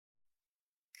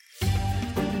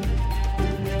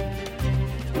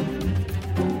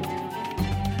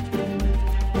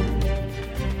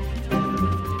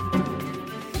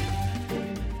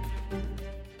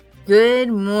Good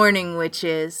morning,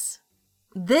 witches.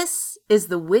 This is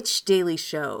the Witch Daily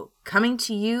Show, coming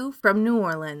to you from New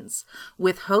Orleans,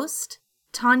 with host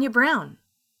Tanya Brown.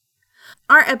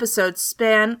 Our episodes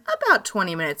span about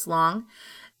 20 minutes long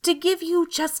to give you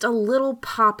just a little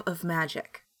pop of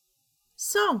magic.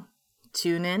 So,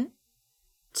 tune in,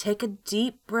 take a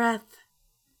deep breath,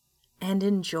 and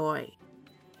enjoy.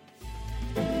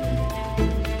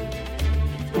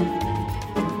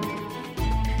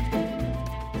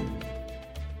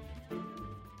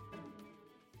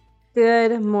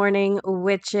 Good morning,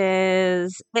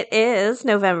 witches. It is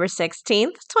November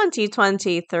 16th,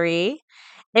 2023.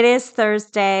 It is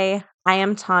Thursday. I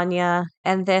am Tanya,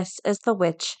 and this is the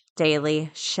Witch Daily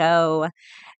Show.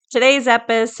 Today's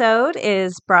episode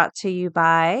is brought to you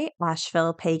by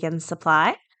Asheville Pagan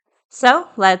Supply. So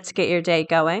let's get your day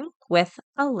going with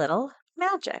a little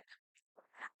magic.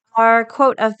 Our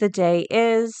quote of the day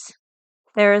is,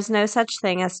 "There is no such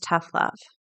thing as tough love.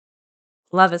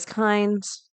 Love is kind.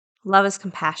 Love is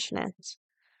compassionate.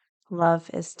 Love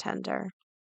is tender."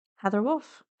 Heather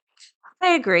Wolf. I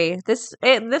agree. This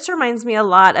reminds me a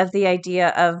lot of the idea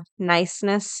of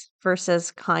niceness versus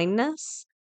kindness.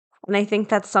 And I think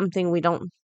that's something we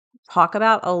don't talk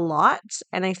about a lot,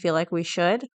 and I feel like we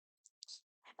should.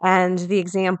 And the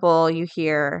example you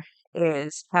hear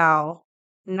is how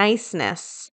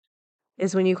niceness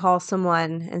is when you call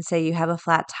someone and say you have a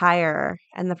flat tire,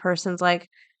 and the person's like,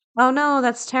 "Oh no,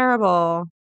 that's terrible.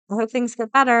 I hope things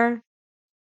get better."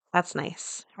 That's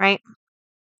nice, right?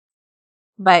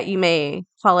 But you may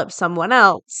call up someone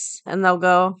else and they'll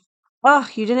go, "Oh,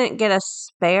 you didn't get a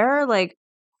spare? Like,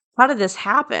 how did this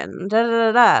happen? Da, da,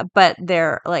 da, da." But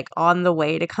they're like on the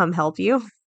way to come help you.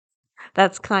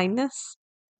 That's kindness.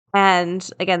 And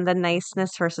again, the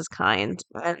niceness versus kind.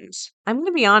 And I'm going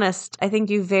to be honest, I think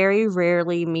you very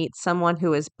rarely meet someone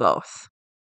who is both,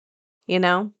 you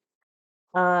know?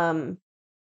 Um,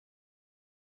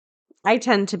 I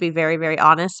tend to be very, very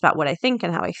honest about what I think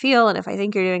and how I feel. And if I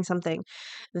think you're doing something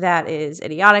that is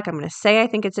idiotic, I'm going to say I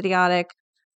think it's idiotic.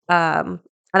 Um,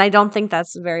 and I don't think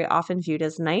that's very often viewed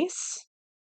as nice,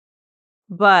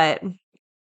 but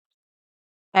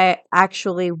I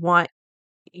actually want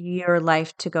your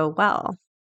life to go well.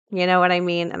 You know what I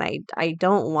mean? And I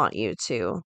don't want you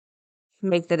to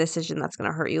make the decision that's going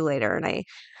to hurt you later. And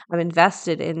I'm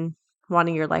invested in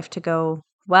wanting your life to go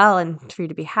well and for you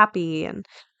to be happy. And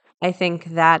I think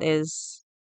that is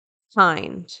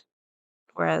kind.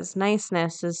 Whereas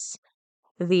niceness is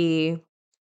the,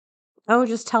 oh,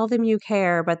 just tell them you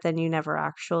care, but then you never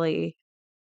actually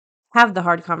have the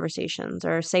hard conversations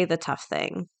or say the tough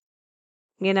thing,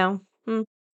 you know?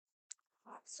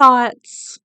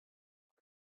 Thoughts.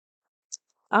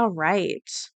 All right.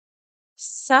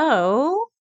 So,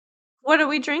 what are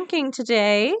we drinking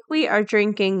today? We are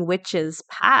drinking witch's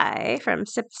pie from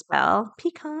Sip Spell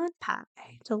pecan pie.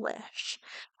 Delish.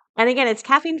 And again, it's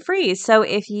caffeine free. So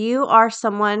if you are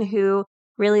someone who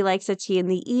really likes a tea in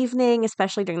the evening,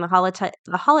 especially during the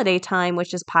holiday time,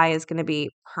 witch's pie is going to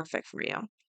be perfect for you.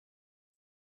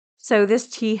 So this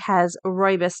tea has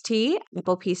rooibos tea,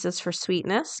 apple pieces for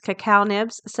sweetness, cacao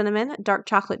nibs, cinnamon, dark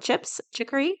chocolate chips,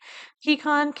 chicory,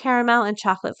 pecan, caramel, and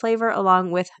chocolate flavor,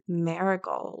 along with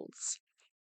marigolds.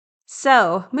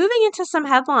 So moving into some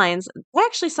headlines, I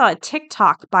actually saw a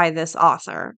TikTok by this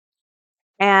author,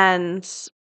 and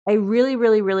I really,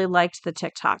 really, really liked the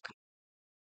TikTok.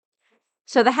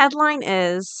 So the headline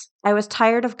is, "I was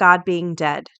tired of God being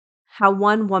dead. How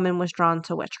one woman was drawn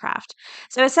to witchcraft."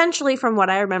 So essentially, from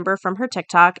what I remember from her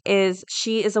TikTok, is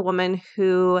she is a woman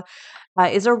who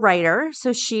is a writer.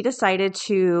 So she decided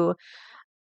to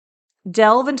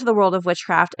delve into the world of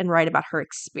witchcraft and write about her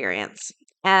experience.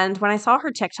 And when I saw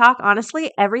her TikTok,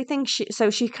 honestly, everything she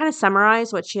kind of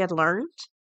summarized what she had learned,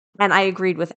 and I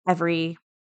agreed with every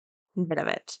bit of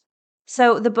it.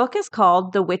 So the book is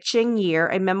called The Witching Year,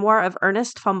 a memoir of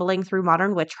earnest fumbling through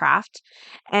modern witchcraft.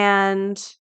 And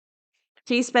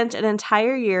she spent an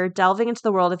entire year delving into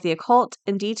the world of the occult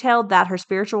and detailed that her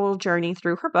spiritual journey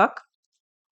through her book.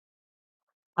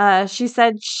 She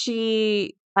said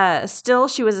she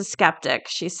was a skeptic,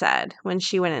 she said, when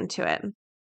she went into it.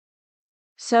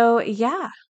 So yeah,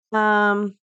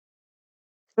 um,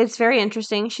 it's very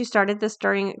interesting. She started this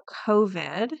during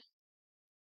COVID,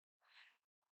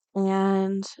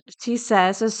 and she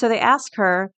says, so they ask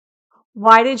her,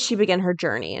 why did she begin her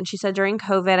journey? And she said, during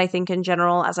COVID, I think in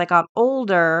general, as I got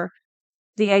older,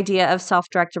 the idea of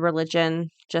self-directed religion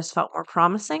just felt more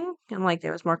promising and like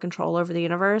there was more control over the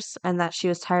universe, and that she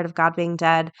was tired of God being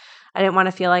dead. I didn't want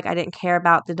to feel like I didn't care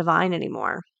about the divine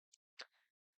anymore.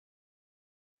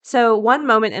 So, one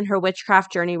moment in her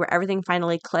witchcraft journey where everything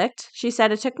finally clicked, she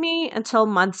said, it took me until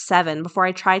month 7 before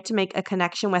I tried to make a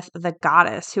connection with the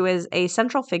goddess, who is a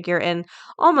central figure in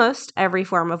almost every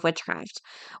form of witchcraft.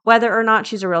 Whether or not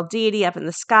she's a real deity up in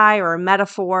the sky or a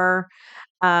metaphor,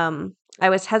 I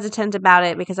was hesitant about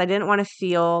it because I didn't want to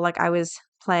feel like I was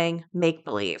playing make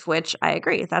believe, which I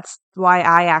agree. That's why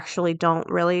I actually don't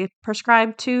really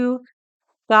prescribe to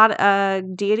God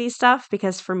deity stuff,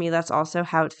 because for me that's also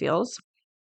how it feels.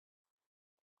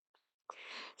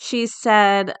 She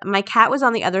said, my cat was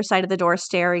on the other side of the door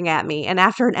staring at me, and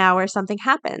after an hour, something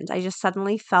happened. I just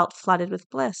suddenly felt flooded with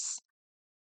bliss.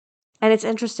 And it's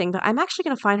interesting, but I'm actually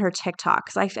going to find her TikTok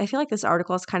because I feel like this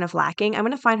article is kind of lacking. I'm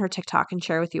going to find her TikTok and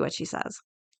share with you what she says.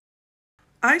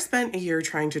 I spent a year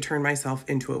trying to turn myself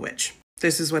into a witch.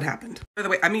 This is what happened. By the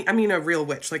way, I mean a real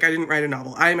witch. Like, I didn't write a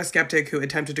novel. I am a skeptic who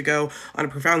attempted to go on a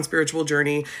profound spiritual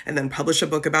journey and then publish a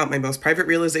book about my most private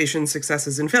realizations,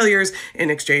 successes, and failures in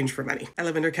exchange for money. I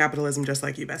live under capitalism just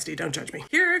like you, bestie. Don't judge me.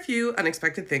 Here are a few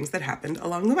unexpected things that happened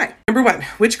along the way. Number 1,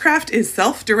 witchcraft is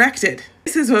self-directed.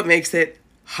 This is what makes it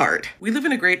hard. We live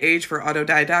in a great age for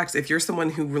autodidacts. If you're someone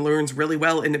who learns really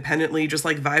well independently, just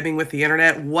like vibing with the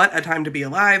internet, what a time to be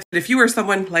alive. But if you are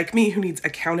someone like me who needs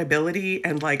accountability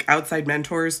and like outside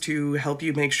mentors to help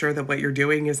you make sure that what you're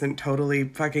doing isn't totally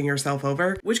fucking yourself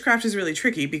over, witchcraft is really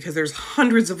tricky because there's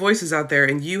hundreds of voices out there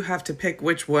and you have to pick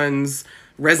which ones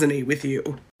resonate with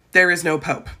you. There is no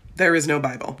Pope. There is no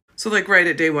Bible. So like right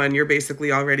at day 1, you're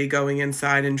basically already going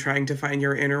inside and trying to find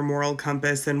your inner moral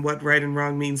compass and what right and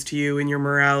wrong means to you and your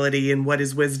morality and what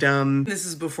is wisdom. This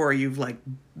is before you've like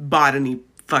bought any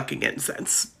fucking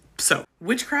incense. So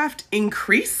witchcraft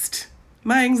increased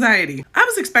my anxiety. I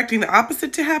was expecting the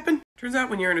opposite to happen. Turns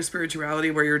out when you're in a spirituality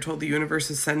where you're told the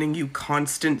universe is sending you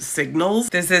constant signals,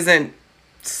 this isn't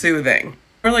soothing.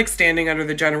 Or like standing under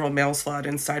the general mail slot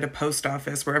inside a post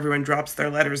office where everyone drops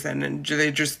their letters in and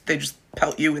they just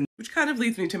pelt you. And which kind of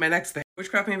leads me to my next thing.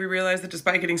 Witchcraft made me realize that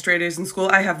despite getting straight A's in school,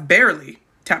 I have barely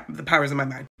tapped the powers of my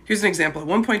mind. Here's an example. At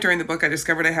one point during the book, I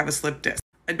discovered I have a slipped disc.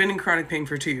 I'd been in chronic pain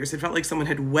for 2 years. It felt like someone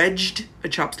had wedged a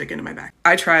chopstick into my back.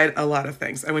 I tried a lot of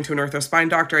things. I went to an ortho spine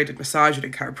doctor. I did massage. I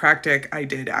did chiropractic. I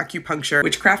did acupuncture.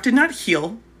 Witchcraft did not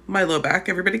heal my low back.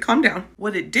 Everybody calm down.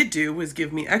 What it did do was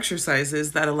give me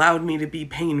exercises that allowed me to be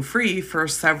pain-free for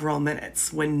several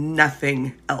minutes when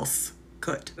nothing else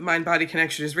could. The mind-body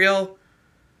connection is real.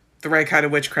 The right kind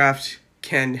of witchcraft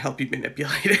can help you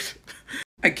manipulate it.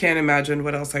 I can't imagine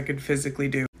what else I could physically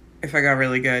do if I got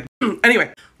really good.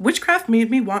 Anyway, witchcraft made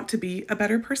me want to be a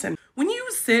better person. When you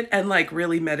sit and like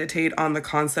really meditate on the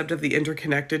concept of the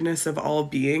interconnectedness of all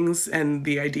beings and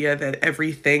the idea that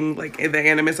everything, like the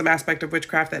animism aspect of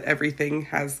witchcraft, that everything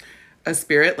has a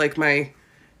spirit, like my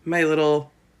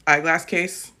little eyeglass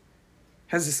case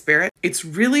has a spirit, it's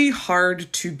really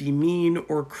hard to be mean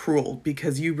or cruel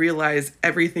because you realize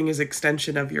everything is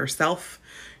extension of yourself.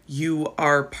 You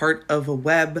are part of a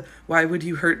web. Why would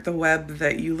you hurt the web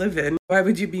that you live in? Why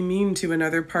would you be mean to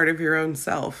another part of your own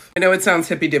self? I know it sounds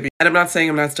hippy-dippy, and I'm not saying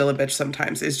I'm not still a bitch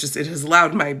sometimes. It's just, it has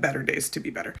allowed my better days to be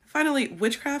better. Finally,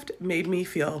 witchcraft made me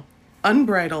feel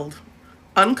unbridled,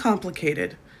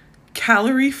 uncomplicated,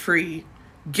 calorie-free,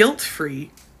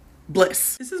 guilt-free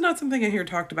bliss. This is not something I hear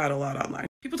talked about a lot online.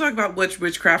 People talk about what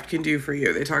witchcraft can do for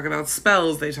you. They talk about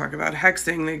spells, they talk about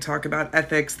hexing, they talk about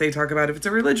ethics, they talk about if it's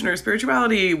a religion or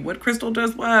spirituality, what crystal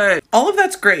does what. All of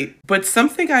that's great, but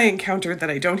something I encountered that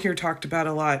I don't hear talked about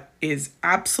a lot is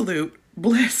absolute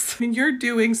bliss. When you're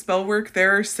doing spell work,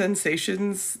 there are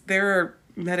sensations, there are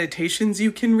meditations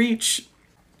you can reach.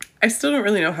 I still don't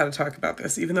really know how to talk about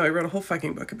this, even though I wrote a whole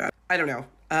fucking book about it. I don't know.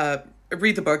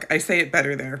 Read the book. I say it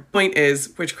better there. Point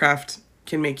is, witchcraft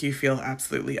can make you feel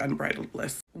absolutely unbridled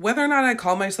bliss. Whether or not I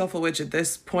call myself a witch at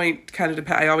this point kind of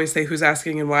depends. I always say who's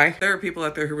asking and why. There are people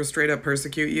out there who will straight up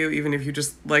persecute you, even if you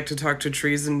just like to talk to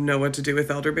trees and know what to do with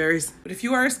elderberries. But if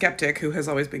you are a skeptic who has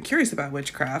always been curious about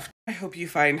witchcraft, I hope you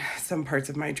find some parts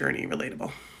of my journey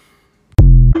relatable.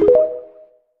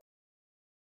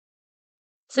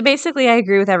 So basically, I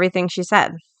agree with everything she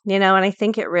said, and I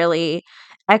think it really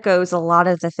echoes a lot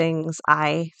of the things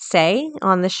I say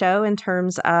on the show in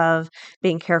terms of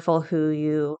being careful who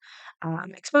you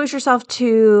expose yourself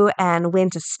to and when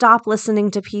to stop listening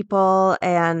to people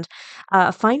and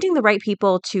finding the right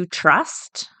people to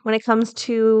trust when it comes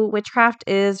to witchcraft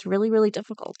is really, really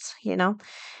difficult.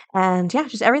 And yeah,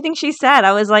 just everything she said,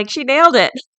 I was like, she nailed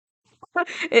it.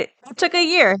 It took a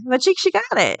year, but she got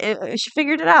it. She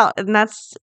figured it out. And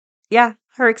that's, yeah,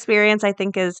 her experience, I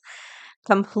think, is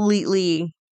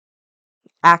completely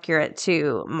accurate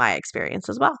to my experience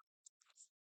as well.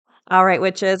 All right,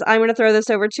 witches, I'm going to throw this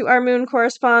over to our moon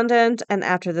correspondent, and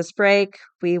after this break,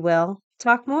 we will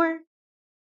talk more.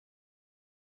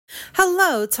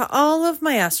 Hello to all of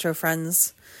my astro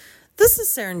friends. This is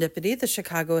Serendipity, the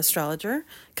Chicago astrologer,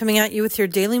 coming at you with your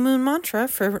daily moon mantra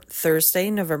for Thursday,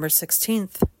 November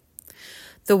 16th.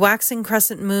 The waxing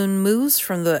crescent moon moves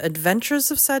from the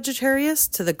adventures of Sagittarius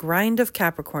to the grind of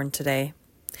Capricorn today.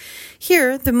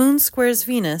 Here, the moon squares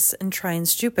Venus and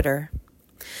trines Jupiter.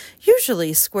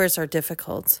 Usually, squares are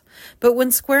difficult, but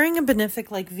when squaring a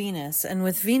benefic like Venus, and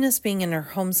with Venus being in her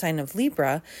home sign of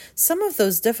Libra, some of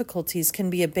those difficulties can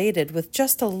be abated with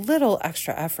just a little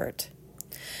extra effort.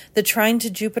 The trine to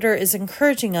Jupiter is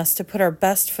encouraging us to put our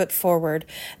best foot forward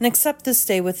and accept this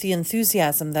day with the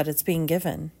enthusiasm that it's being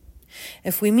given.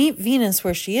 If we meet Venus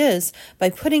where she is, by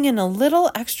putting in a little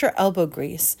extra elbow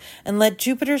grease and let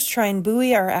Jupiter's trine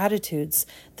buoy our attitudes,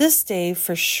 this day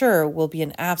for sure will be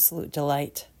an absolute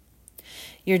delight.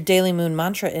 Your daily moon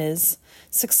mantra is,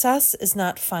 success is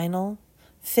not final,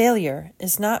 failure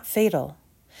is not fatal.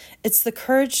 It's the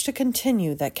courage to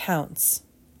continue that counts.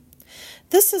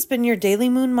 This has been your daily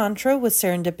moon mantra with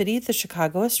Serendipity, the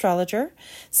Chicago astrologer,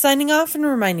 signing off and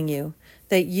reminding you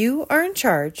that you are in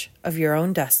charge of your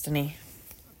own destiny.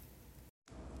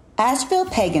 Asheville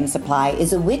Pagan Supply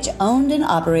is a witch-owned and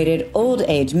operated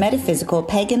old-age metaphysical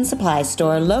pagan supply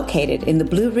store located in the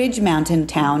Blue Ridge Mountain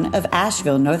town of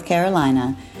Asheville, North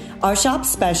Carolina. Our shop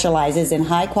specializes in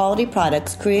high-quality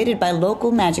products created by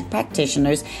local magic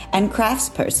practitioners and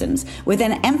craftspersons with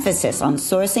an emphasis on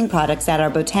sourcing products that are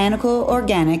botanical,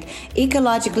 organic,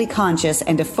 ecologically conscious,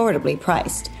 and affordably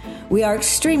priced. We are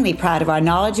extremely proud of our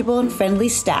knowledgeable and friendly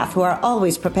staff who are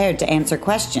always prepared to answer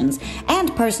questions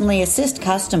and personally assist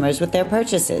customers with their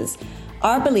purchases.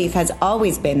 Our belief has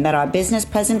always been that our business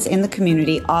presence in the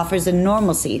community offers a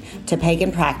normalcy to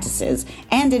pagan practices,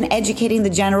 and in educating the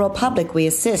general public we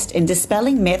assist in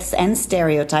dispelling myths and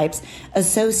stereotypes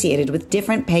associated with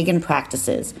different pagan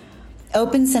practices.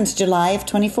 Open since July of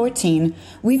 2014,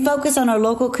 we focus on our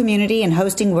local community and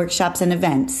hosting workshops and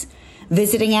events.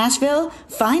 Visiting Asheville?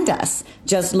 Find us.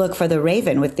 Just look for the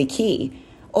Raven with the key.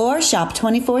 Or shop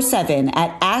 24/7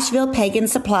 at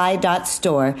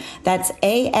AshevillePaganSupply.store. That's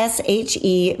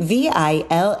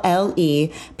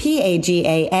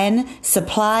ASHEVILLEPAGAN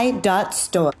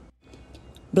supply.store.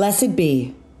 Blessed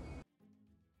be.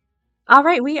 All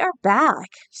right, we are back.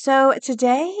 So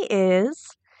today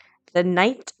is the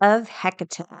night of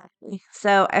Hekate.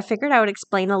 So I figured I would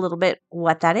explain a little bit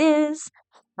what that is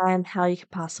and how you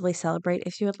could possibly celebrate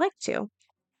if you would like to.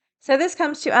 So this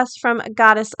comes to us from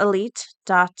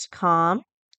goddesselite.com.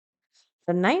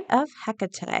 The night of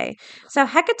Hekate. So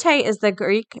Hekate is the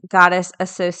Greek goddess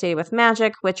associated with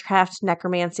magic, witchcraft,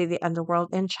 necromancy, the underworld,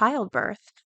 and childbirth.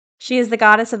 She is the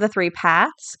goddess of the three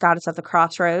paths, goddess of the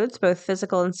crossroads, both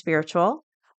physical and spiritual.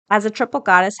 As a triple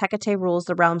goddess, Hekate rules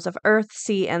the realms of earth,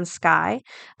 sea, and sky,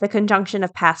 the conjunction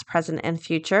of past, present, and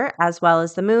future, as well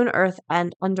as the moon, earth,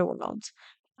 and underworld.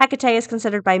 Hekate is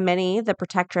considered by many the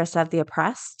protectress of the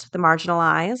oppressed, the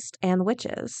marginalized, and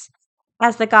witches.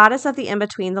 As the goddess of the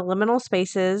in-between, the liminal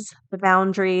spaces, the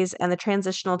boundaries, and the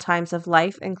transitional times of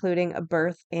life, including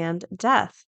birth and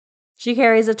death. She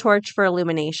carries a torch for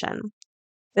illumination.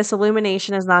 This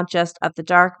illumination is not just of the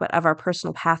dark, but of our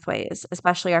personal pathways,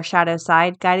 especially our shadow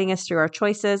side, guiding us through our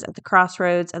choices at the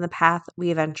crossroads and the path we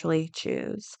eventually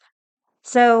choose.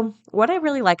 So, what I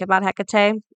really like about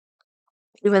Hekate,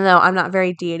 even though I'm not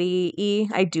very deity-y,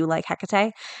 I do like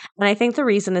Hekate. And I think the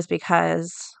reason is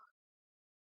because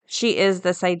she is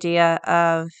this idea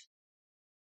of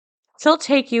she'll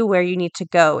take you where you need to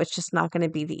go. It's just not going to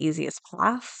be the easiest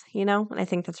path, you know? And I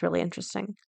think that's really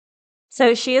interesting.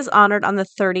 So she is honored on the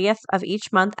 30th of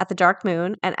each month at the dark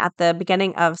moon and at the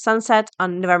beginning of sunset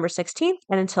on November 16th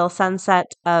and until sunset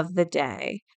of the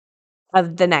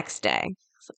next day,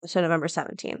 so November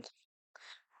 17th.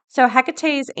 So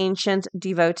Hecate's ancient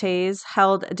devotees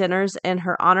held dinners in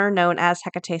her honor known as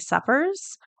Hekate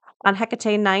suppers. On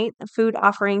Hekate night, food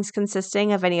offerings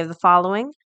consisting of any of the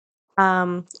following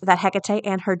that Hekate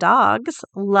and her dogs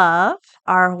love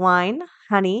are wine,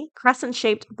 honey,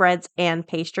 crescent-shaped breads and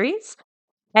pastries,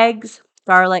 eggs,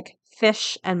 garlic,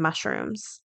 fish, and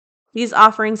mushrooms. These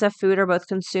offerings of food are both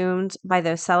consumed by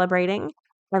those celebrating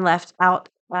and left out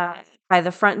by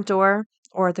the front door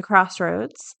or the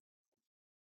crossroads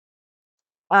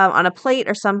on a plate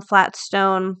or some flat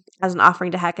stone as an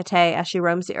offering to Hekate as she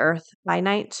roams the earth by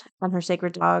night on her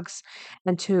sacred dogs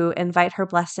and to invite her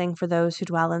blessing for those who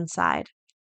dwell inside.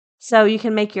 So you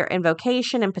can make your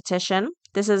invocation and petition.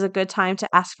 This is a good time to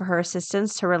ask for her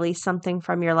assistance to release something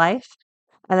from your life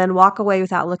and then walk away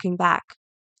without looking back.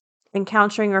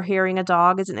 Encountering or hearing a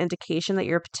dog is an indication that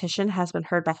your petition has been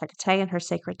heard by Hekate and her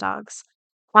sacred dogs.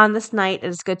 On this night, it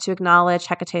is good to acknowledge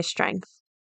Hekate's strength.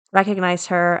 Recognize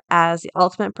her as the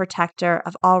ultimate protector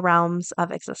of all realms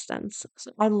of existence.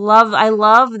 So I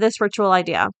love this ritual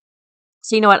idea.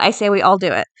 So you know what? I say we all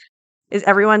do it. Is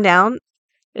everyone down?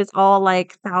 Is all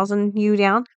like 1,000 you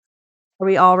down? Are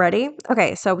we all ready?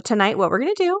 Okay, so tonight what we're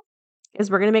gonna do is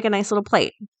we're gonna make a nice little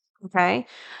plate. Okay.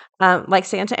 Like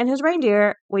Santa and his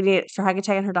reindeer, we need it for Hekate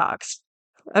and her dogs.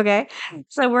 Okay.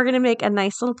 So we're gonna make a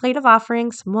nice little plate of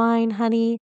offerings, some wine,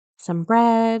 honey, some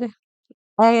bread,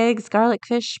 eggs, garlic,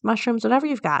 fish, mushrooms, whatever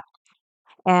you've got.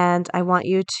 And I want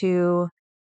you to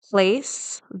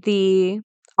place the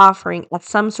offering at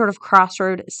some sort of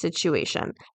crossroad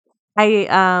situation.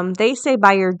 They say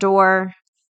by your door.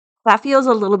 That feels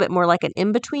a little bit more like an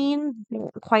in-between,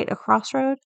 not quite a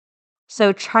crossroad.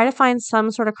 So try to find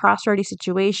some sort of crossroady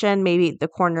situation, maybe the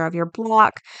corner of your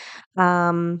block,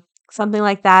 something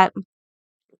like that.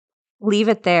 Leave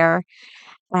it there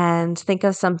and think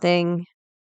of something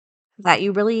that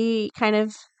you really kind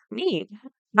of need,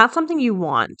 not something you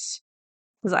want.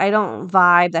 Because I don't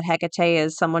vibe that Hecate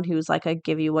is someone who's like a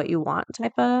give you what you want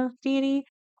type of deity,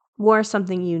 more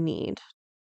something you need.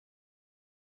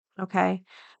 Okay.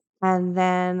 And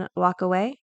then walk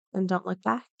away and don't look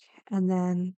back. And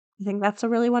then I think that's a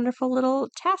really wonderful little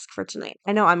task for tonight.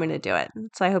 I know I'm going to do it.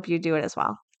 So I hope you do it as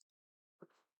well.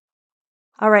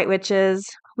 All right, witches,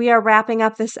 we are wrapping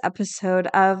up this episode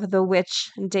of the Witch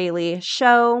Daily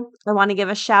Show. I want to give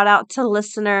a shout out to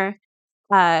listener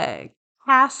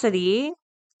Cassidy.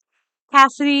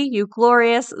 Cassidy, you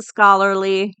glorious,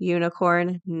 scholarly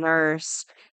unicorn nurse.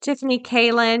 Tiffany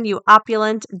Kalen, you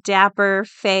opulent, dapper,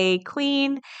 fey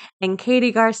queen. And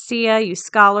Katie Garcia, you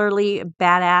scholarly,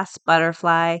 badass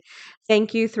butterfly.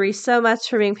 Thank you three so much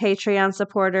for being Patreon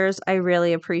supporters. I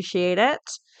really appreciate it.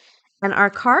 And our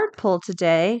card pull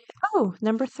today,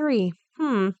 number 3.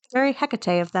 Very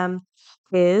Hecate of them,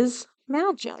 is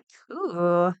magic.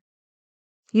 Ooh.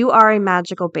 You are a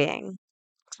magical being.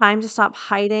 Time to stop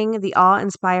hiding the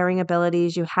awe-inspiring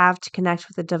abilities you have to connect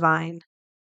with the divine.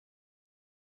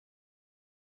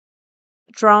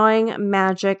 Drawing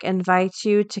magic invites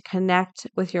you to connect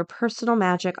with your personal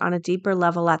magic on a deeper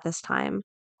level at this time.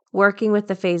 Working with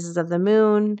the phases of the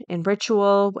moon, in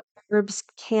ritual, herbs,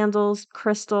 candles,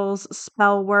 crystals,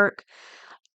 spell work,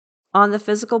 on the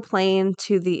physical plane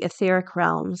to the etheric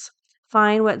realms.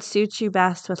 Find what suits you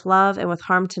best with love and with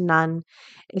harm to none.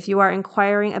 If you are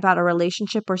inquiring about a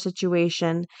relationship or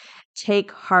situation,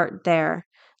 take heart there.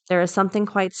 There is something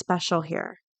quite special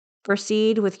here.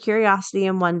 Proceed with curiosity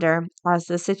and wonder as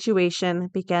the situation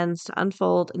begins to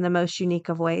unfold in the most unique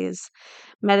of ways.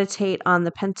 Meditate on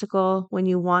the pentacle when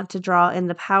you want to draw in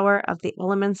the power of the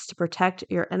elements to protect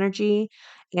your energy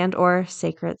and or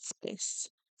sacred space.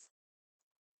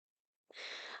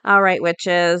 All right,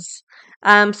 witches.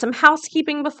 Some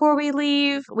housekeeping before we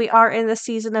leave. We are in the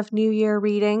season of New Year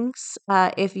readings.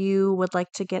 If you would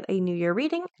like to get a New Year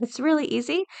reading, it's really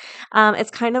easy.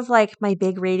 It's kind of like my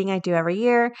big reading I do every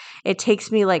year. It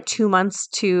takes me like 2 months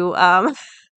to. I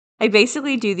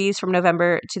basically do these from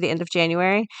November to the end of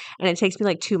January, and it takes me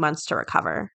like 2 months to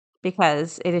recover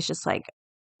because it is just like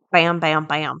bam, bam,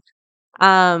 bam.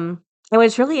 And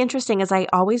what's really interesting is I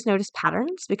always notice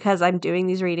patterns because I'm doing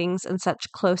these readings in such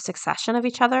close succession of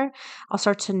each other. I'll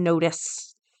start to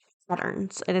notice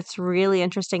patterns, and it's really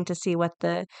interesting to see what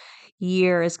the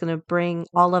year is going to bring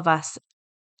all of us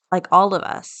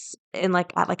in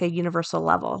like at like a universal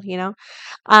level, you know?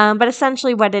 But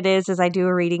essentially what it is I do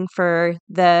a reading for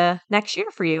the next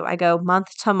year for you. I go month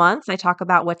to month. I talk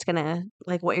about what you're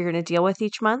going to deal with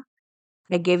each month.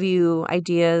 I give you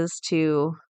ideas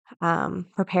to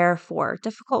prepare for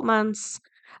difficult months,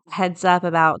 heads up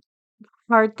about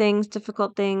hard things,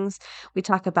 difficult things. We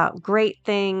talk about great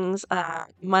things,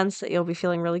 months that you'll be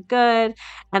feeling really good,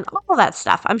 and all that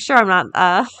stuff. I'm sure I'm not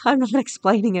I'm not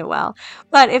explaining it well,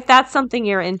 but if that's something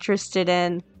you're interested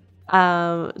in,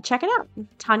 check it out.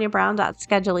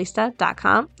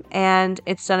 TanyaBrown.schedulista.com, and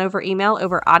it's done over email,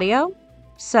 over audio,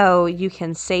 so you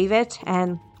can save it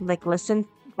and like listen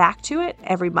back to it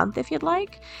every month if you'd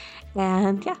like.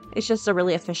 And yeah, it's just a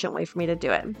really efficient way for me to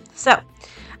do it. So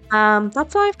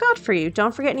that's all I've got for you.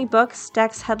 Don't forget any books,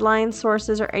 decks, headlines,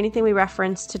 sources, or anything we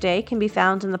referenced today can be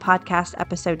found in the podcast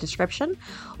episode description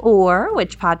or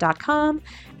witchpod.com.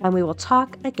 And we will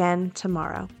talk again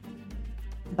tomorrow.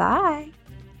 Bye.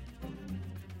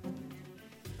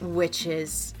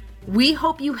 Witches, we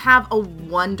hope you have a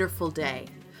wonderful day,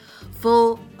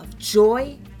 full of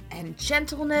joy and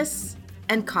gentleness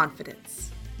and confidence.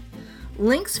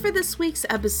 Links for this week's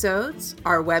episodes,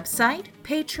 our website,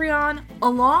 Patreon,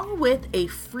 along with a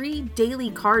free daily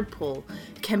card pull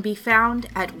can be found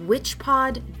at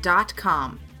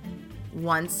witchpod.com.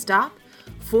 One stop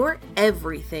for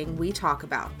everything we talk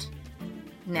about.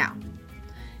 Now,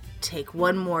 take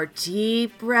one more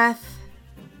deep breath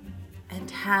and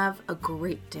have a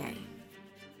great day.